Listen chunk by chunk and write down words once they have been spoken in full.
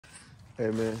Hey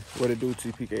man, what it do,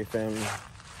 TPK family?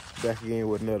 Back again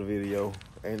with another video.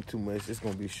 Ain't too much, it's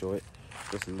gonna be short.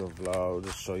 Just a little vlog,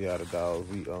 just show y'all the dogs.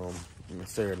 We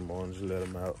Saturday morning, just let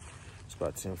them out. It's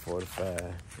about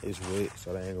 10:45. It's wet,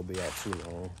 so they ain't gonna be out too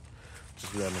long.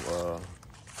 Just let them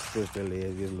stretch their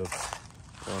legs, get a little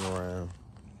run around.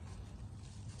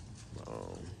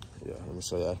 Yeah, let me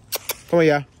show y'all. Come on,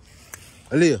 y'all.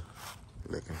 Aaliyah.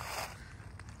 Look,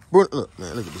 look,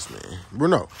 man, look at this man.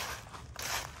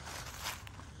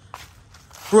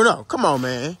 Bruno, come on,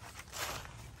 man.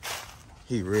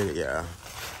 He ready, y'all.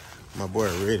 My boy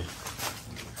ready.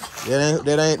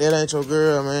 That ain't your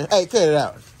girl, man. Hey, cut it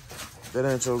out. That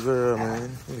ain't your girl,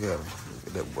 man. Look at him. Look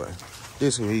at that boy.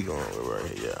 This who he going with right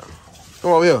here, y'all.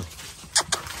 Come over here.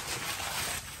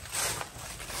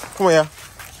 Come on, y'all.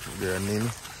 Girl, Nina.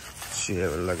 She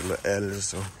having like a little allergy,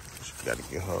 so she gotta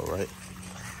get her right.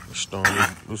 Storm,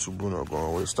 this what Bruno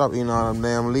going with. Stop eating all them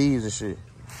damn leaves and shit.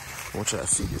 I want y'all to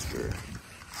see this girl.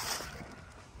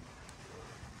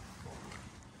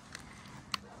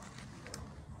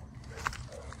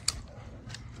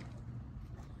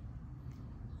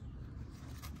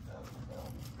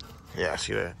 Yeah, I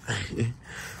see that.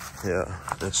 Yeah,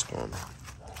 that's Stormy.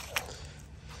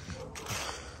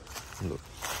 Look.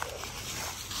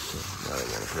 Now they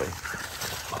wanna play.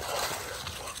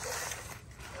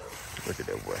 Look at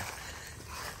that boy.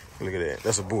 Look at that.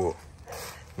 That's a bull.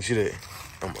 You see that?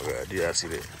 Oh my God, yeah, I see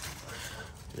that.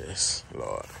 Yes,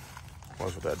 Lord.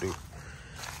 Watch what I do.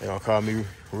 They gonna call me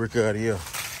Rick out of here.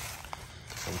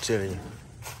 I'm telling you.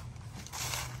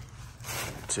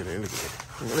 I'm telling you, look at that.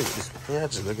 Look at this. Yeah,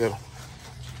 just look at him.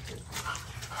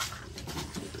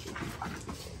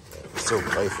 So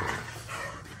playful.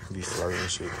 Be flirting and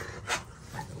shit.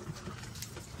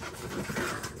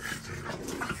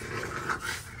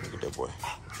 Look at that boy.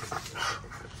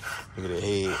 Look at that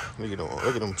head.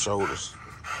 Look at them shoulders.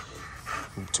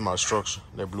 To my structure.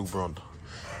 That blue brundle.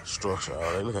 Structure. All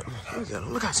right. Look at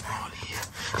him. Look how small he is.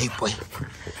 Hey boy.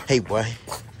 Hey boy.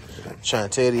 Trying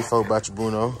to tell these folks about you,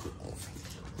 Bruno.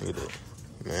 Look at that.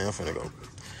 Man, I'm finna go.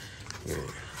 Look at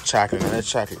that. Chocolate. Now that's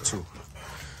chocolate too.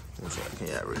 Can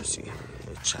y'all really see it?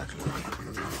 That's chocolate.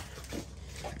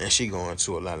 And she going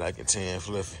to a lot like a 10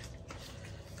 fluffy.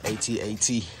 AT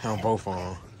on both of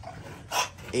them.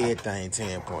 Everything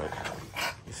 10 point.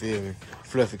 You feel me?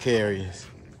 Fluffy carriers.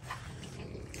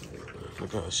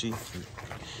 Look how she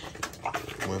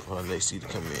went for her Lacey to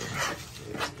come in.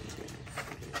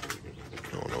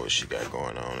 I don't know what she got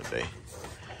going on today.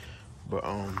 But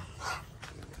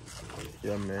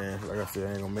yeah, man, like I said,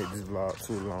 I ain't gonna make this vlog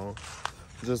too long.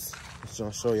 Just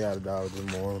gonna show y'all the dogs this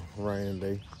morning, raining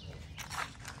day.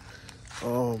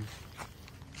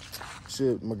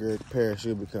 My girl Paris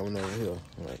should be coming over here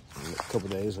like in a couple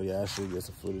days, so y'all should get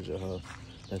some footage of her.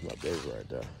 That's my baby right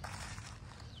there.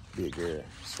 Big girl,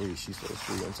 sweet. She's so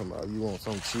sweet. I'm talking about you want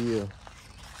some chill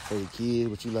for your kids,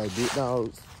 but you like big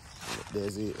dogs.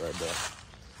 That's it right there.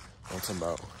 I'm talking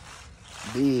about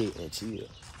big and chill.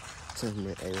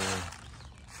 Temperament A1.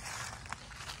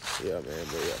 Yeah, man,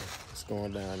 but yeah, it's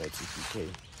going down at TPK.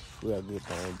 We got a good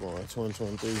thing going.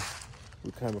 2023,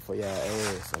 we coming for y'all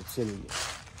ass. I'm telling you,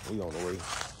 we on the way.